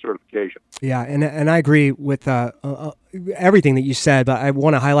bar certification. Yeah, and I agree with everything that you said, but I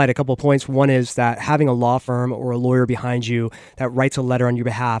want to highlight a couple of points. One is that having a law firm or a lawyer behind you that writes a letter on your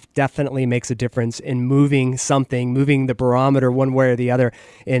behalf definitely makes a difference in moving the barometer one way or the other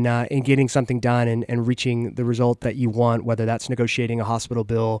in getting something done and reaching the result that you want, whether that's negotiating a hospital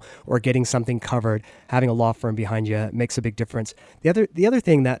bill or getting something covered. Having a law firm behind you makes a big difference. The other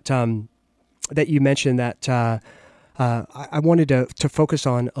thing that you mentioned that I wanted to focus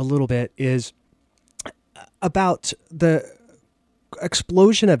on a little bit is about the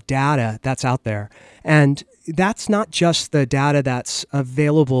explosion of data that's out there. And that's not just the data that's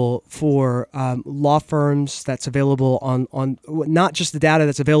available for law firms, that's available on not just the data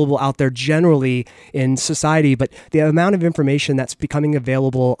that's available out there generally in society, but the amount of information that's becoming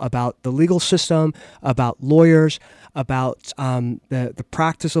available about the legal system, about lawyers, about the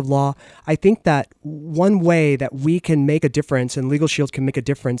practice of law. I think that one way that we can make a difference and Legal Shield can make a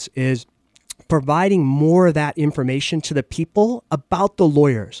difference is providing more of that information to the people about the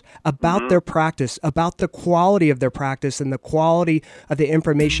lawyers, about their practice, about the quality of their practice and the quality of the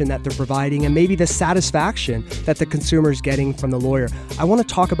information that they're providing, and maybe the satisfaction that the consumer is getting from the lawyer. I want to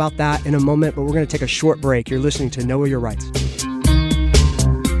talk about that in a moment, but we're going to take a short break. You're listening to Know Your Rights.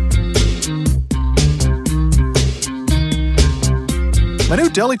 My new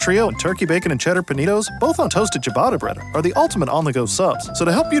deli trio and turkey bacon and cheddar panitos, both on toasted ciabatta bread, are the ultimate on-the-go subs. So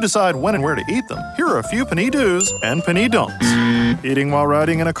to help you decide when and where to eat them, here are a few panini do's and panini don'ts. Eating while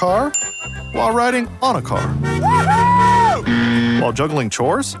riding in a car? While riding on a car? While juggling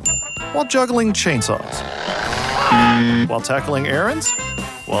chores? While juggling chainsaws? While tackling errands?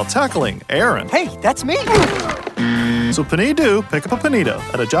 While tackling Aaron. Hey, that's me! So panini do, pick up a panito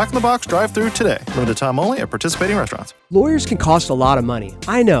at a Jack in the Box drive-thru today. Limited time only at participating restaurants. Lawyers can cost a lot of money.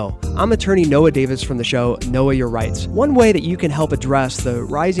 I know. I'm attorney Noah Davis from the show Know Your Rights. One way that you can help address the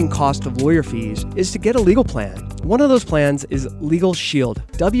rising cost of lawyer fees is to get a legal plan. One of those plans is Legal Shield,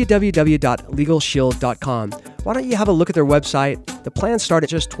 www.legalshield.com. Why don't you have a look at their website? The plans start at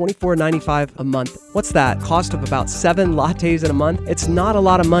just $24.95 a month. What's that? Cost of about 7 lattes in a month? It's not a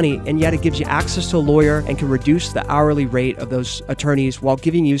lot of money, and yet it gives you access to a lawyer and can reduce the hourly rate of those attorneys while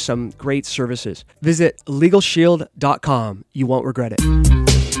giving you some great services. Visit LegalShield.com. You won't regret it.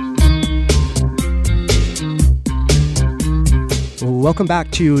 Welcome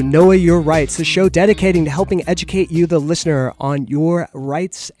back to Know Your Rights, the show dedicating to helping educate you, the listener, on your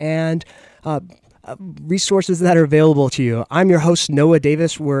rights and resources that are available to you. I'm your host, Noah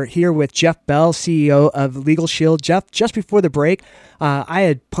Davis. We're here with Jeff Bell, CEO of Legal Shield. Jeff, just before the break, I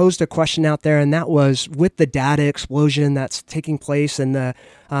had posed a question out there, and that was with the data explosion that's taking place and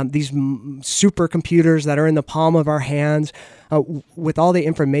these supercomputers that are in the palm of our hands, with all the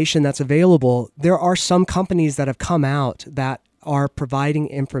information that's available, there are some companies that have come out that are providing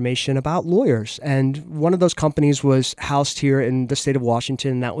information about lawyers. And one of those companies was housed here in the state of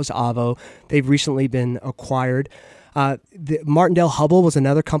Washington. That was Avvo. They've recently been acquired. Martindale Hubbell was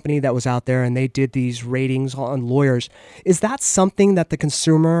another company that was out there, and they did these ratings on lawyers. Is that something that the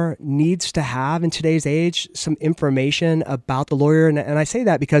consumer needs to have in today's age, some information about the lawyer? And I say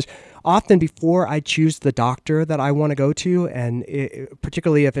that because often before I choose the doctor that I want to go to, and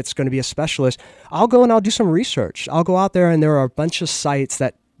particularly if it's going to be a specialist, I'll go and I'll do some research. I'll go out there, and there are a bunch of sites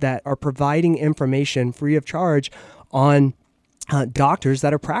that are providing information free of charge on doctors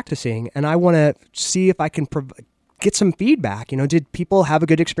that are practicing. And I want to see if I can get some feedback. Did people have a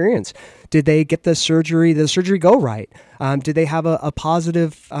good experience? Did they get the surgery go right? Did they have a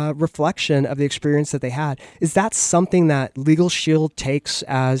positive reflection of the experience that they had? Is that something that Legal Shield takes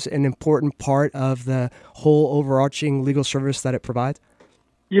as an important part of the whole overarching legal service that it provides?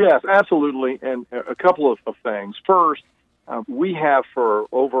 Yes, absolutely. And a couple of things. First, we have for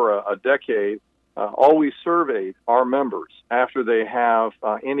over a decade always surveyed our members after they have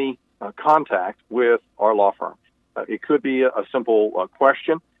any contact with our law firm. It could be a simple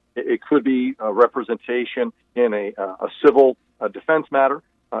question. It could be a representation in a civil defense matter.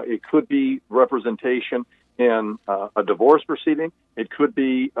 It could be representation in a divorce proceeding. It could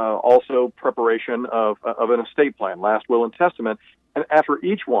be also preparation of an estate plan, last will and testament. And after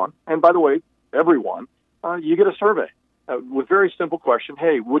each one, and by the way, every one, you get a survey with very simple question.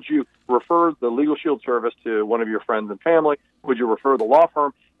 Hey, would you refer the Legal Shield service to one of your friends and family? Would you refer the law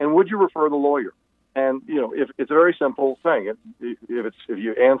firm? And would you refer the lawyer? And, if it's a very simple thing. If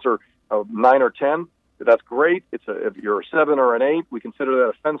you answer 9 or 10, that's great. If you're a 7 or an 8, we consider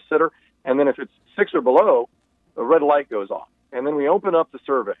that a fence sitter. And then if it's 6 or below, a red light goes off. And then we open up the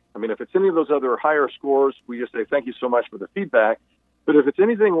survey. If it's any of those other higher scores, we just say, thank you so much for the feedback. But if it's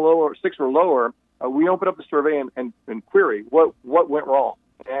anything lower, 6 or lower, we open up the survey and query what went wrong.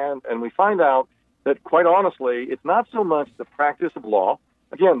 And we find out that, quite honestly, it's not so much the practice of law.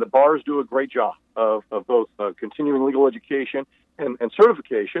 Again, the bars do a great job of both continuing legal education and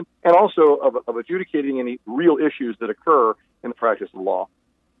certification, and also of adjudicating any real issues that occur in the practice of law.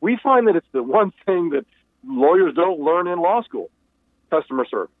 We find that it's the one thing that lawyers don't learn in law school, customer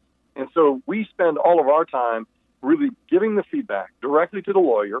service. And so we spend all of our time really giving the feedback directly to the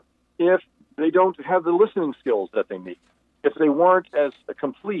lawyer if they don't have the listening skills that they need, if they weren't as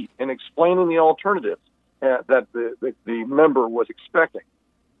complete in explaining the alternatives that the member was expecting,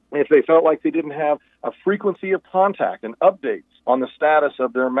 if they felt like they didn't have a frequency of contact and updates on the status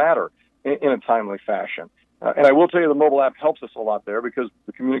of their matter in a timely fashion. And I will tell you the mobile app helps us a lot there because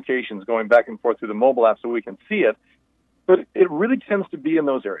the communication is going back and forth through the mobile app so we can see it. But it really tends to be in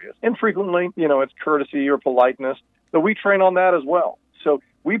those areas. Infrequently, it's courtesy or politeness, but we train on that as well. So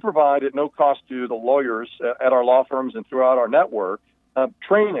we provide at no cost to the lawyers at our law firms and throughout our network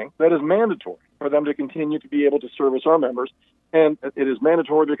training that is mandatory for them to continue to be able to service our members. And it is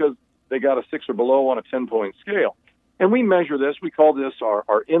mandatory because they got a 6 or below on a 10-point scale. And we measure this. We call this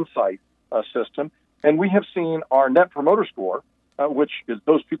our insight system. And we have seen our Net Promoter Score, which is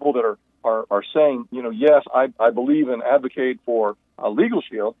those people that are saying, yes, I believe and advocate for Legal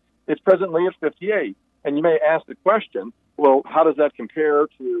Shield. It's presently at 58. And you may ask the question, well, how does that compare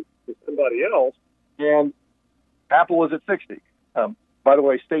to somebody else? And Apple is at 60. By the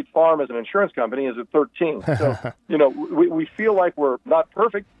way, State Farm as an insurance company is at 13. So, we feel like we're not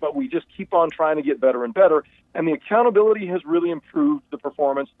perfect, but we just keep on trying to get better and better. And the accountability has really improved the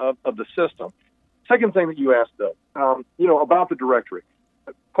performance of the system. Second thing that you asked, though, about the directory.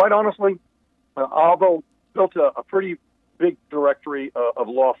 Quite honestly, although built a pretty big directory of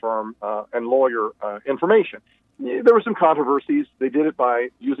law firm and lawyer information, there were some controversies. They did it by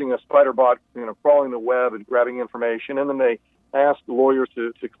using a spider bot, crawling the web and grabbing information, and then they asked the lawyers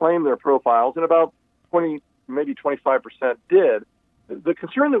to claim their profiles, and about 20, maybe 25% did. The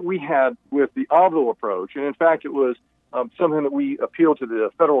concern that we had with the Avvo approach, and in fact it was something that we appealed to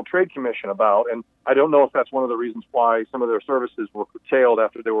the Federal Trade Commission about, and I don't know if that's one of the reasons why some of their services were curtailed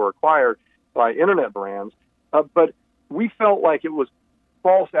after they were acquired by internet brands, but we felt like it was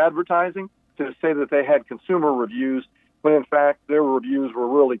false advertising to say that they had consumer reviews when in fact their reviews were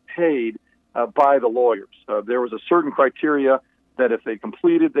really paid by the lawyers. There was a certain criteria that if they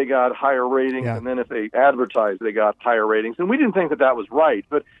completed, they got higher ratings, and then if they advertised, they got higher ratings. And we didn't think that that was right,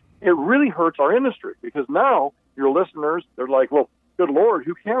 but it really hurts our industry because now your listeners, they're like, well, good Lord,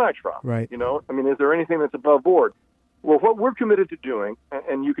 who can I trust? Right. Is there anything that's above board? Well, what we're committed to doing,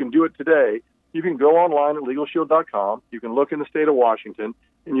 and you can do it today, you can go online at LegalShield.com, you can look in the state of Washington,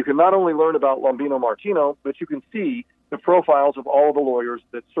 and you can not only learn about Lombino Martino, but you can see the profiles of all the lawyers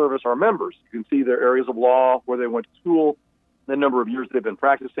that service our members. You can see their areas of law, where they went to school, the number of years they've been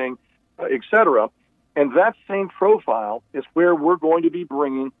practicing, et cetera. And that same profile is where we're going to be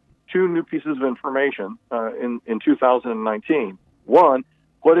bringing two new pieces of information in 2019. One,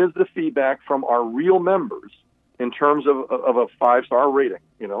 what is the feedback from our real members in terms of a 5-star rating?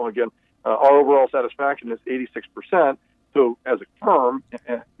 Our overall satisfaction is 86%. So as a firm,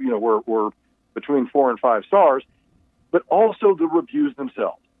 we're between 4 and 5 stars, but also the reviews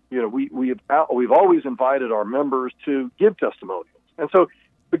themselves. We've always invited our members to give testimonials, and so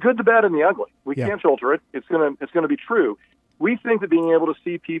the good, the bad, and the ugly. We can't filter it. It's gonna be true. We think that being able to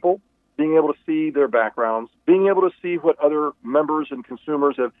see people, being able to see their backgrounds, being able to see what other members and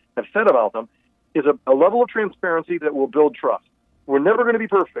consumers have said about them, is a level of transparency that will build trust. We're never going to be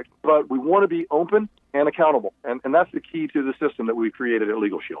perfect, but we want to be open and accountable. And that's the key to the system that we've created at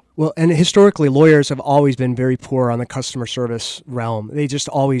Legal Shield. Well, and historically, lawyers have always been very poor on the customer service realm. They just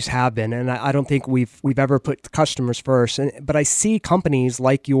always have been. And I don't think we've ever put customers first. But I see companies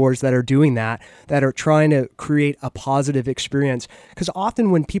like yours that are doing that are trying to create a positive experience. Because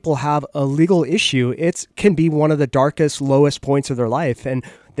often when people have a legal issue, it can be one of the darkest, lowest points of their life. And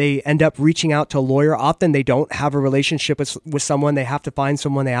they end up reaching out to a lawyer. Often they don't have a relationship with someone. They have to find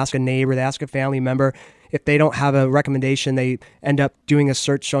someone. They ask a neighbor. They ask a family member. If they don't have a recommendation, they end up doing a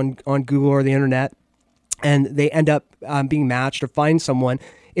search on Google or the internet, and they end up being matched or find someone.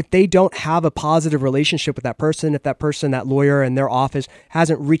 If they don't have a positive relationship with that person, if that person, that lawyer in their office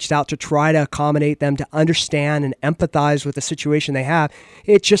hasn't reached out to try to accommodate them, to understand and empathize with the situation they have,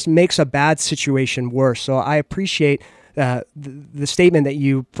 it just makes a bad situation worse. So I appreciate the statement that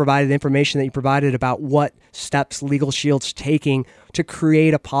you provided, the information that you provided about what steps Legal Shield's taking to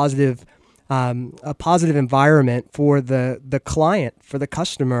create a positive environment for the client, for the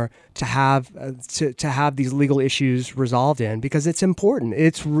customer to have these legal issues resolved in, because it's important.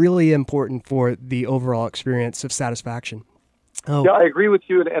 It's really important for the overall experience of satisfaction. Oh. Yeah, I agree with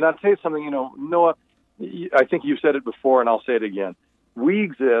you. And I'll tell you something, Noah, I think you've said it before, and I'll say it again. We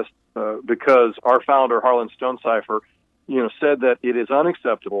exist because our founder, Harlan Stonecipher, said that it is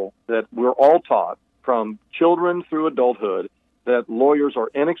unacceptable that we're all taught from children through adulthood that lawyers are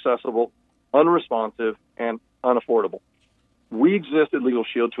inaccessible, unresponsive, and unaffordable. We exist at Legal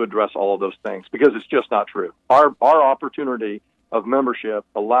Shield to address all of those things because it's just not true. Our opportunity of membership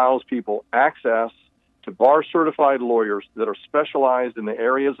allows people access to bar-certified lawyers that are specialized in the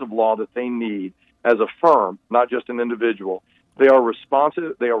areas of law that they need as a firm, not just an individual. They are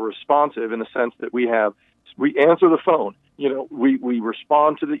responsive. They are responsive in the sense that we answer the phone. We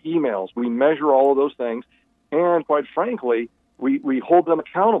respond to the emails. We measure all of those things, and quite frankly, we hold them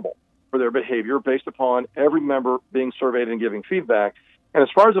accountable for their behavior based upon every member being surveyed and giving feedback. And as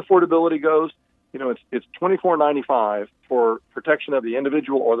far as affordability goes, it's $24.95 for protection of the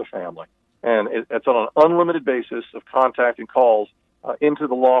individual or the family, and it's on an unlimited basis of contact and calls into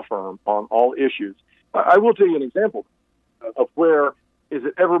the law firm on all issues. I will tell you an example of where is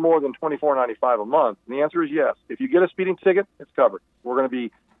it ever more than $24.95 a month? And the answer is yes. If you get a speeding ticket, it's covered. We're going to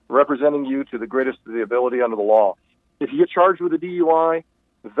be representing you to the greatest of the ability under the law. If you get charged with a DUI,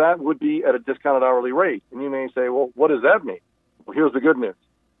 that would be at a discounted hourly rate. And you may say, well, what does that mean? Well, here's the good news.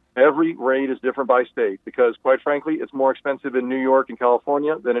 Every rate is different by state because, quite frankly, it's more expensive in New York and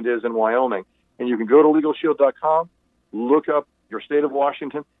California than it is in Wyoming. And you can go to LegalShield.com, look up your state of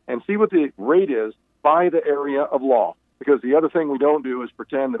Washington, and see what the rate is by the area of law. Because the other thing we don't do is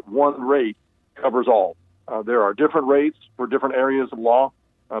pretend that one rate covers all. There are different rates for different areas of law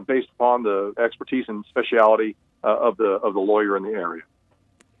based upon the expertise and speciality of the lawyer in the area.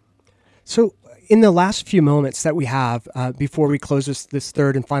 So in the last few moments that we have before we close this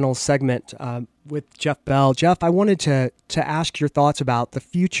third and final segment with Jeff Bell, Jeff, I wanted to ask your thoughts about the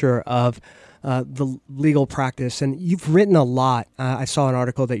future of the legal practice. And you've written a lot. I saw an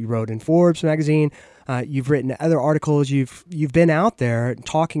article that you wrote in Forbes magazine. You've written other articles. You've been out there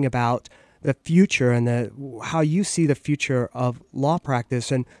talking about the future and how you see the future of law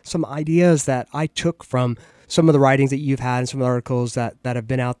practice, and some ideas that I took from some of the writings that you've had and some of the articles that have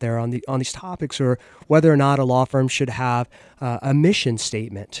been out there on these topics, or whether or not a law firm should have a mission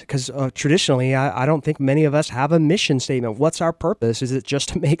statement. Because traditionally, I don't think many of us have a mission statement. What's our purpose? Is it just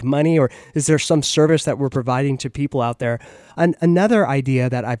to make money, or is there some service that we're providing to people out there? Another idea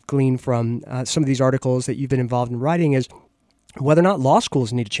that I've gleaned from some of these articles that you've been involved in writing is whether or not law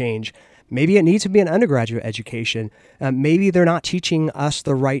schools need to change. Maybe it needs to be an undergraduate education. Maybe they're not teaching us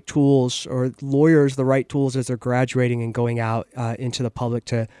the right tools, or lawyers the right tools as they're graduating and going out into the public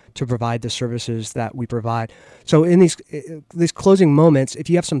to provide the services that we provide. So in these closing moments, if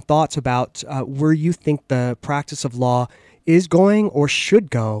you have some thoughts about where you think the practice of law is going or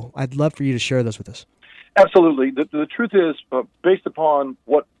should go, I'd love for you to share those with us. Absolutely. The truth is, based upon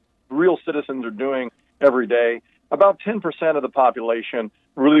what real citizens are doing every day, about 10% of the population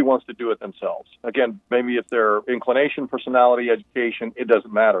really wants to do it themselves. Again, maybe it's their inclination, personality, education, it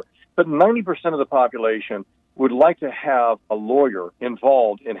doesn't matter. But 90% of the population would like to have a lawyer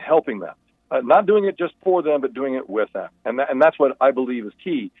involved in helping them. Not doing it just for them, but doing it with them. And that's what I believe is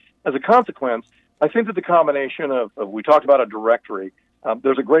key. As a consequence, I think that the combination of we talked about a directory.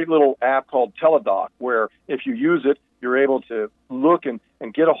 There's a great little app called Teladoc where if you use it, you're able to look and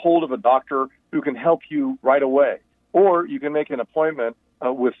get a hold of a doctor who can help you right away. Or you can make an appointment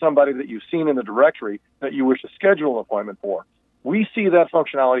with somebody that you've seen in the directory that you wish to schedule an appointment for. We see that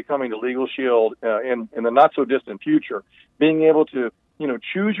functionality coming to Legal Shield in the not-so-distant future, being able to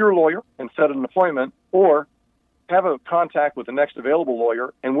choose your lawyer and set an appointment, or have a contact with the next available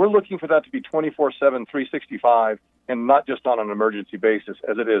lawyer, and we're looking for that to be 24/7, 365, and not just on an emergency basis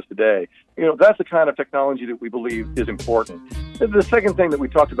as it is today. That's the kind of technology that we believe is important. The second thing that we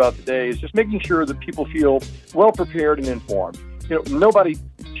talked about today is just making sure that people feel well prepared and informed. Nobody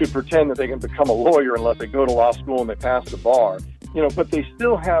should pretend that they can become a lawyer unless they go to law school and they pass the bar, but they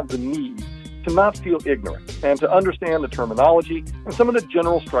still have the need to not feel ignorant and to understand the terminology and some of the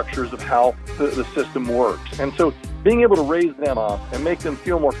general structures of how the system works. And so being able to raise them up and make them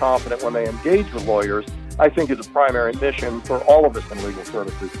feel more confident when they engage with lawyers, I think, is a primary mission for all of us in legal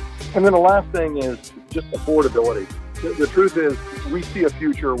services. And then the last thing is just affordability. The truth is, we see a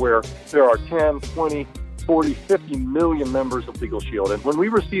future where there are 10, 20, 40, 50 million members of Legal Shield. And when we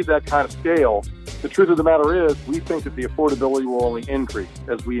receive that kind of scale, the truth of the matter is we think that the affordability will only increase.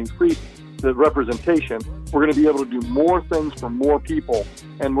 As we increase the representation, we're going to be able to do more things for more people,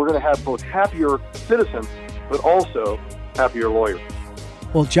 and we're going to have both happier citizens, but also happier lawyers.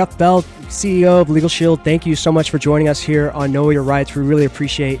 Well, Jeff Bell, CEO of Legal Shield, thank you so much for joining us here on Know Your Rights. We really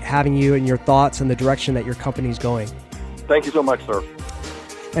appreciate having you and your thoughts and the direction that your company's going. Thank you so much, sir.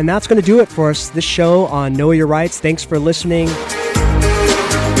 And that's going to do it for us, this show on Know Your Rights. Thanks for listening.